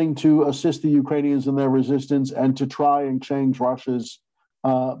something to assist the Ukrainians in their resistance and to try and change Russia's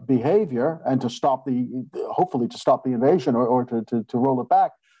behavior and to hopefully to stop the invasion or to roll it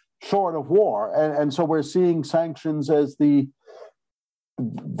back, short of war. And so we're seeing sanctions as they're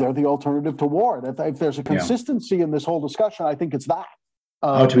the alternative to war. If there's a consistency in this whole discussion, I think it's that.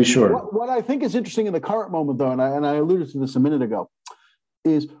 To be sure. What I think is interesting in the current moment, though, and I alluded to this a minute ago,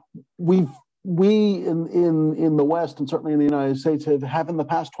 is we in the West, and certainly in the United States, have in the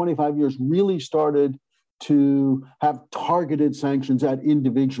past 25 years really started to have targeted sanctions at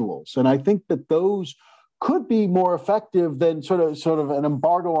individuals. And I think that those could be more effective than sort of an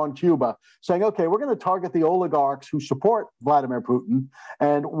embargo on Cuba, saying, okay, we're going to target the oligarchs who support Vladimir Putin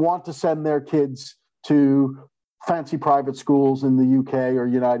and want to send their kids to fancy private schools in the UK or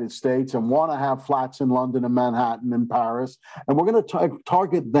United States and want to have flats in London and Manhattan and Paris, and we're going to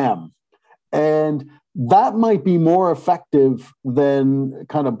target them. And that might be more effective than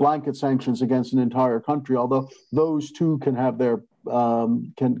kind of blanket sanctions against an entire country, although those two can have their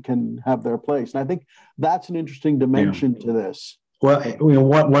place. And I think that's an interesting dimension to this. Well,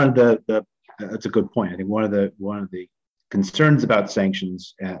 one of the that's a good point. I think one of the concerns about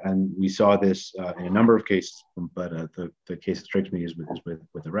sanctions, and we saw this in a number of cases, but the case that strikes me is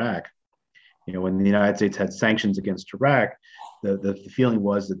with Iraq. When the United States had sanctions against Iraq, the feeling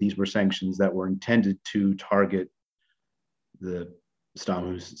was that these were sanctions that were intended to target the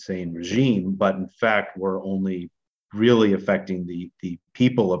Saddam Hussein regime, but in fact were only really affecting the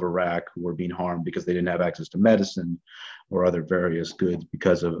people of Iraq who were being harmed because they didn't have access to medicine or other various goods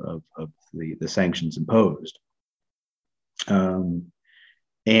because of the sanctions imposed.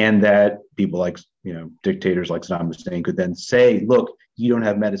 And that people like, dictators like Saddam Hussein could then say, look, you don't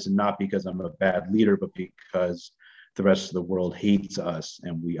have medicine, not because I'm a bad leader, but because the rest of the world hates us.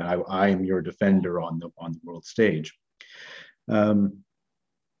 And I am your defender on the world stage. And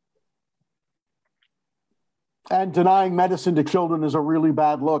denying medicine to children is a really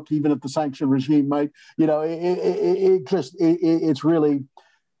bad look, even if the sanction regime might,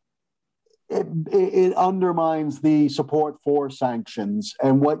 it undermines the support for sanctions.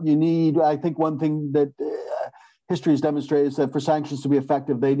 And what you need, I think one thing that history has demonstrated is that for sanctions to be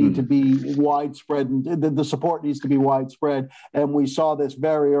effective, they need to be widespread, and the support needs to be widespread. And we saw this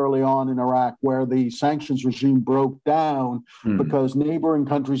very early on in Iraq, where the sanctions regime broke down because neighboring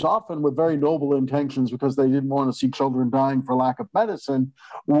countries, often with very noble intentions, because they didn't want to see children dying for lack of medicine,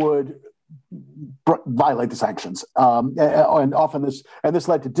 would violate the sanctions, and often this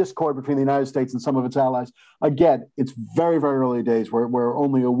led to discord between the United States and some of its allies. Again, it's very, very early days. We're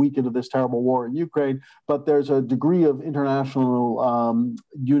only a week into this terrible war in Ukraine, but there's a degree of international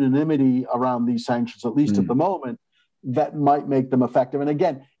unanimity around these sanctions, at least at the moment, that might make them effective. And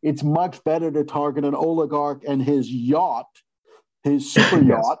again, it's much better to target an oligarch and his yacht, his super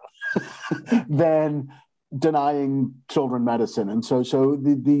yacht, than denying children medicine. And so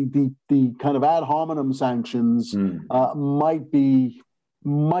the kind of ad hominem sanctions might be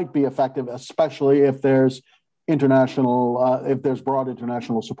effective, especially if there's broad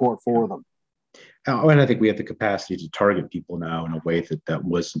international support for them. And I think we have the capacity to target people now in a way that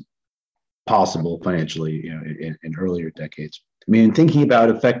wasn't possible financially, in earlier decades. I mean, thinking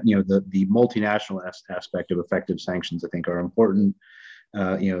about the multinational aspect of effective sanctions, I think are important.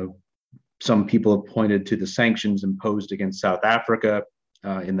 Some people have pointed to the sanctions imposed against South Africa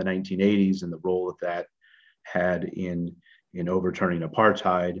in the 1980s and the role that had in overturning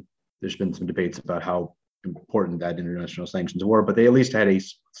apartheid. There's been some debates about how important that international sanctions were, but they at least had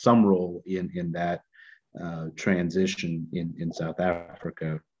some role in that transition in South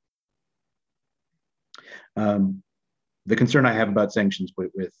Africa. The concern I have about sanctions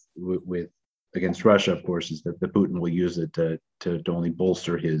with against Russia, of course, is that Putin will use it to only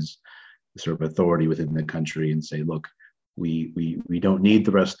bolster his sort of authority within the country and say, look, we don't need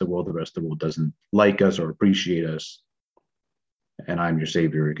the rest of the world. The rest of the world doesn't like us or appreciate us, and I'm your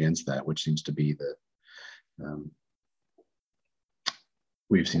savior against that, which seems to be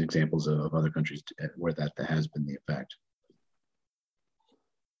we've seen examples of other countries where that has been the effect.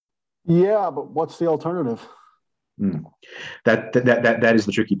 Yeah, but what's the alternative? That is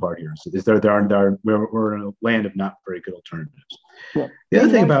the tricky part here. So we're in a land of not very good alternatives. Yeah. The other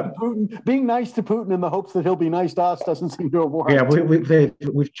thing about Putin, being nice to Putin in the hopes that he'll be nice to us doesn't seem to have worked. Yeah,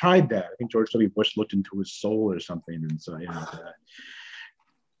 we've tried that. I think George W. Bush looked into his soul or something, and so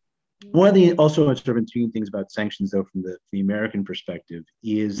one of the also sort of intriguing things about sanctions, though, from the American perspective,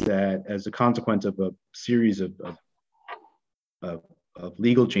 is that as a consequence of a series of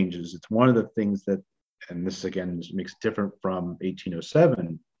legal changes, it's one of the things that, and this again makes it different from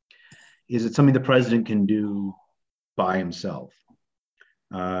 1807, is it something the president can do by himself.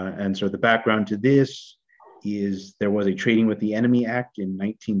 And so the background to this is there was a Trading with the Enemy Act in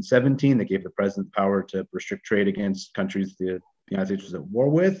 1917 that gave the president power to restrict trade against countries the United States was at war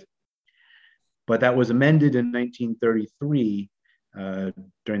with. But that was amended in 1933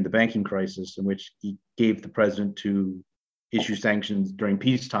 during the banking crisis, in which he gave the president to issue sanctions during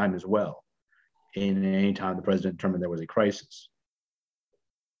peacetime as well, in any time the president determined there was a crisis.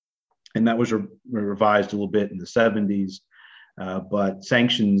 And that was revised a little bit in the 70s. But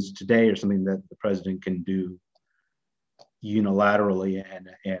sanctions today are something that the president can do unilaterally,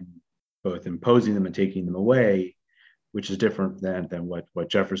 and both imposing them and taking them away, which is different than what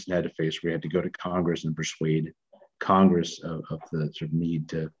Jefferson had to face, where he had to go to Congress and persuade Congress of the sort of need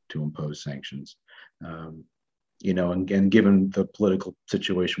to impose sanctions. And given the political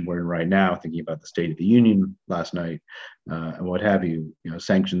situation we're in right now, thinking about the State of the Union last night and what have you,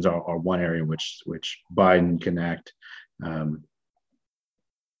 sanctions are one area in which Biden can act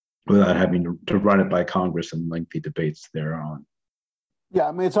without having to run it by Congress and lengthy debates thereon. Yeah,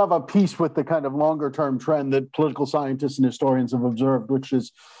 I mean, it's of a piece with the kind of longer-term trend that political scientists and historians have observed, which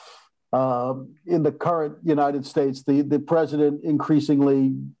is in the current United States, the president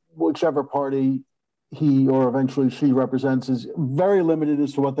increasingly, whichever party he or eventually she represents, is very limited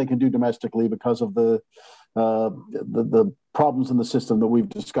as to what they can do domestically because of the problems in the system that we've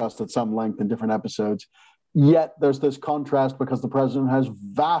discussed at some length in different episodes. Yet there's this contrast because the president has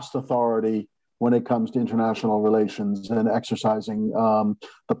vast authority when it comes to international relations and exercising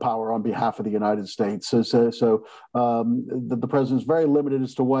the power on behalf of the United States. So the president is very limited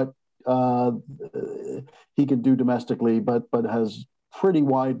as to what he can do domestically, but has pretty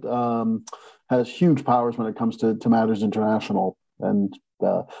wide, has huge powers when it comes to matters international. And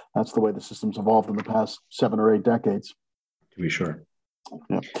that's the way the system's evolved in the past 7 or 8 decades. To be sure.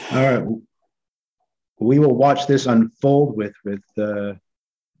 Yeah. All right. We will watch this unfold with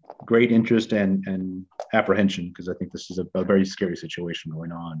great interest and apprehension, because I think this is a very scary situation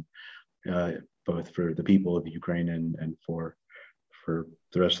going on, both for the people of Ukraine and for the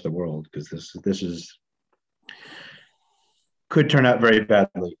rest of the world, because this could turn out very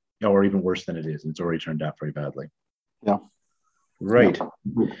badly, or even worse than it is. It's already turned out very badly. Yeah. Right.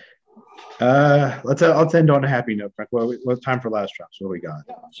 Yeah. Let's end on a happy note, Frank. Well, it's time for last drops. What do we got?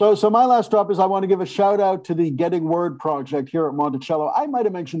 So my last drop is I want to give a shout out to the Getting Word project here at Monticello. I might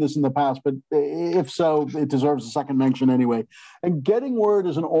have mentioned this in the past, but if so, it deserves a second mention anyway. And Getting Word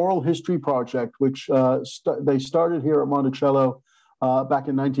is an oral history project, which they started here at Monticello back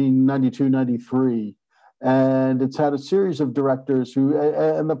in 1992-93. And it's had a series of directors who,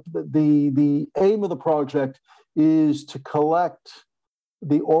 and the aim of the project is to collect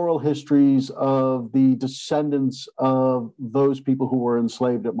the oral histories of the descendants of those people who were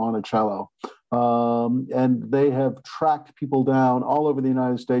enslaved at Monticello. And they have tracked people down all over the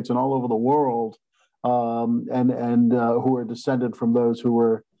United States and all over the world, and who are descended from those who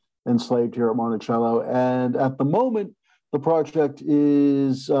were enslaved here at Monticello. And at the moment, the project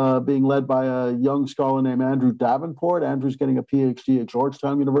is being led by a young scholar named Andrew Davenport. Andrew's getting a PhD at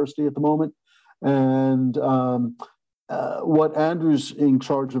Georgetown University at the moment. And what Andrew's in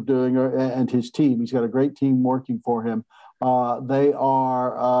charge of doing, and his team, he's got a great team working for him. They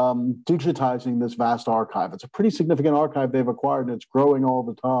are digitizing this vast archive. It's a pretty significant archive they've acquired, and it's growing all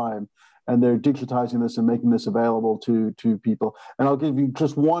the time. And they're digitizing this and making this available to people. And I'll give you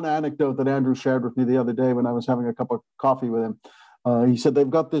just one anecdote that Andrew shared with me the other day when I was having a cup of coffee with him. He said they've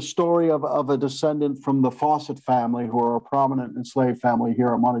got this story of a descendant from the Fawcett family, who are a prominent enslaved family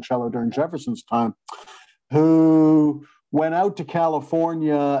here at Monticello during Jefferson's time, who went out to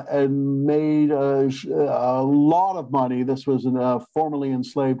California and made a lot of money. This was a formerly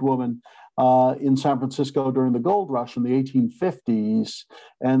enslaved woman in San Francisco during the gold rush in the 1850s,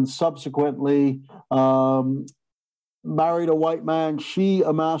 and subsequently married a white man. She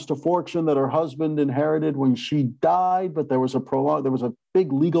amassed a fortune that her husband inherited when she died, but there was a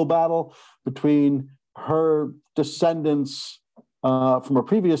big legal battle between her descendants from a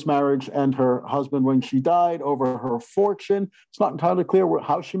previous marriage and her husband when she died over her fortune. It's not entirely clear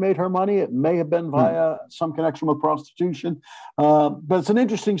how she made her money. It may have been via some connection with prostitution, but it's an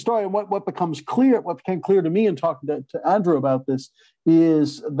interesting story. And what became clear to me in talking to Andrew about this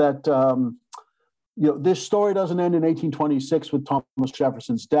is that this story doesn't end in 1826 with Thomas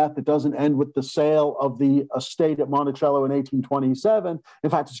Jefferson's death. It doesn't end with the sale of the estate at Monticello in 1827. In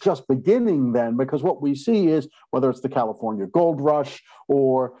fact, it's just beginning then, because what we see is, whether it's the California Gold Rush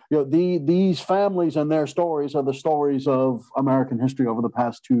or these families and their stories are the stories of American history over the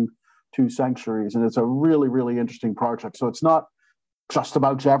past two centuries. And it's a really, really interesting project. So it's not just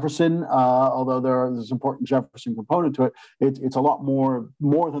about Jefferson, although there's an important Jefferson component to it. It's a lot more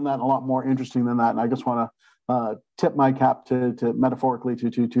than that, and a lot more interesting than that. And I just want to tip my cap to metaphorically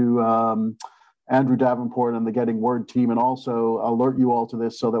to Andrew Davenport and the Getting Word team, and also alert you all to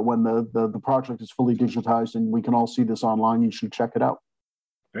this so that when the project is fully digitized and we can all see this online, you should check it out.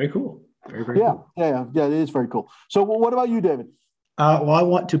 Very cool. Very cool. Yeah. It is very cool. So what about you, David? Well, I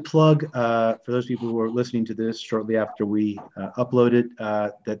want to plug, for those people who are listening to this shortly after we upload it,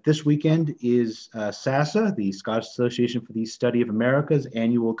 that this weekend is SASA, the Scottish Association for the Study of America's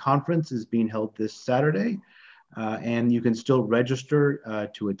annual conference, is being held this Saturday. And you can still register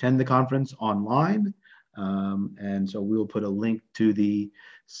to attend the conference online. And so we will put a link to the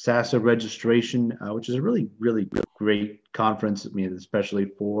SASA registration, which is a really, really great conference, especially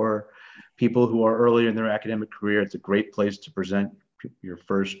for people who are earlier in their academic career. It's a great place to present your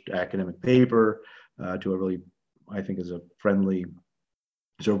first academic paper to a really, I think, is a friendly,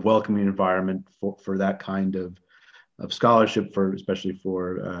 sort of welcoming environment for that kind of scholarship, especially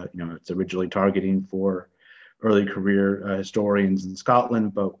for, it's originally targeting for early career historians in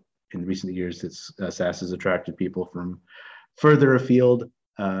Scotland, but in recent years, SAS has attracted people from further afield.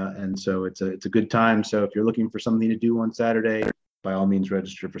 And so it's a good time. So if you're looking for something to do on Saturday, by all means,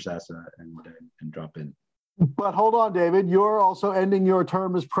 register for SASA and drop in. But hold on, David, you're also ending your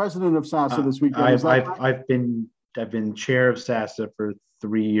term as president of SASA this weekend. I've been chair of SASA for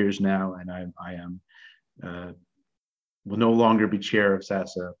 3 years now, and I am will no longer be chair of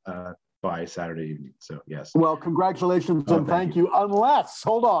SASA by Saturday evening. So yes. Well, congratulations and thank you. Unless,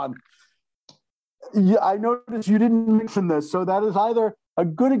 hold on, I noticed you didn't mention this, so that is either a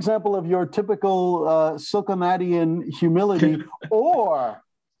good example of your typical Silconadian humility, or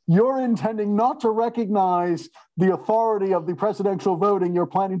you're intending not to recognize the authority of the presidential vote, and you're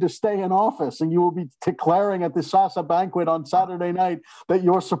planning to stay in office, and you will be declaring at the SASA banquet on Saturday night that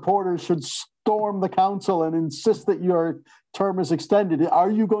your supporters should storm the council and insist that your term is extended. Are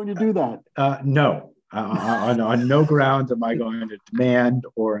you going to do that? No. On no grounds am I going to demand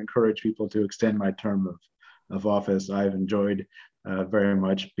or encourage people to extend my term of office. I've enjoyed very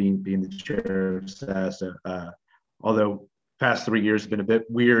much being the chair of SASA, although past 3 years have been a bit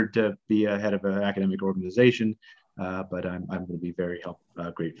weird to be a head of an academic organization, but I'm going to be very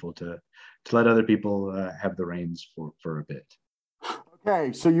grateful to let other people have the reins for a bit.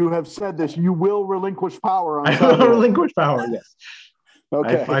 Okay, so you have said this. You will relinquish power on Saturday. I will relinquish power, yes.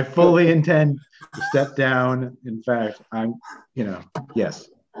 Okay. I fully intend to step down. In fact, yes.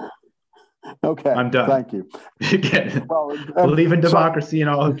 Okay, I'm done. Thank you. Believe in democracy and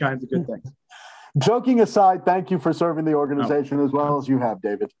all kinds of good things. Joking aside, thank you for serving the organization as well as you have,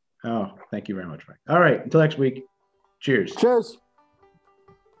 David. Oh, thank you very much, Frank. All right, until next week. Cheers. Cheers.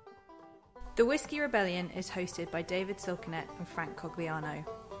 The Whiskey Rebellion is hosted by David Silconet and Frank Cogliano.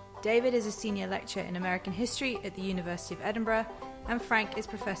 David is a senior lecturer in American history at the University of Edinburgh, and Frank is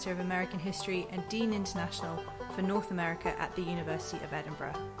Professor of American History and Dean International for North America at the University of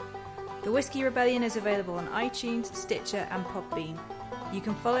Edinburgh. The Whiskey Rebellion is available on iTunes, Stitcher and Podbean. You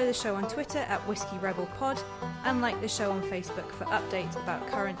can follow the show on Twitter at Whiskey Rebel Pod and like the show on Facebook for updates about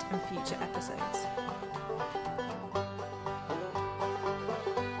current and future episodes.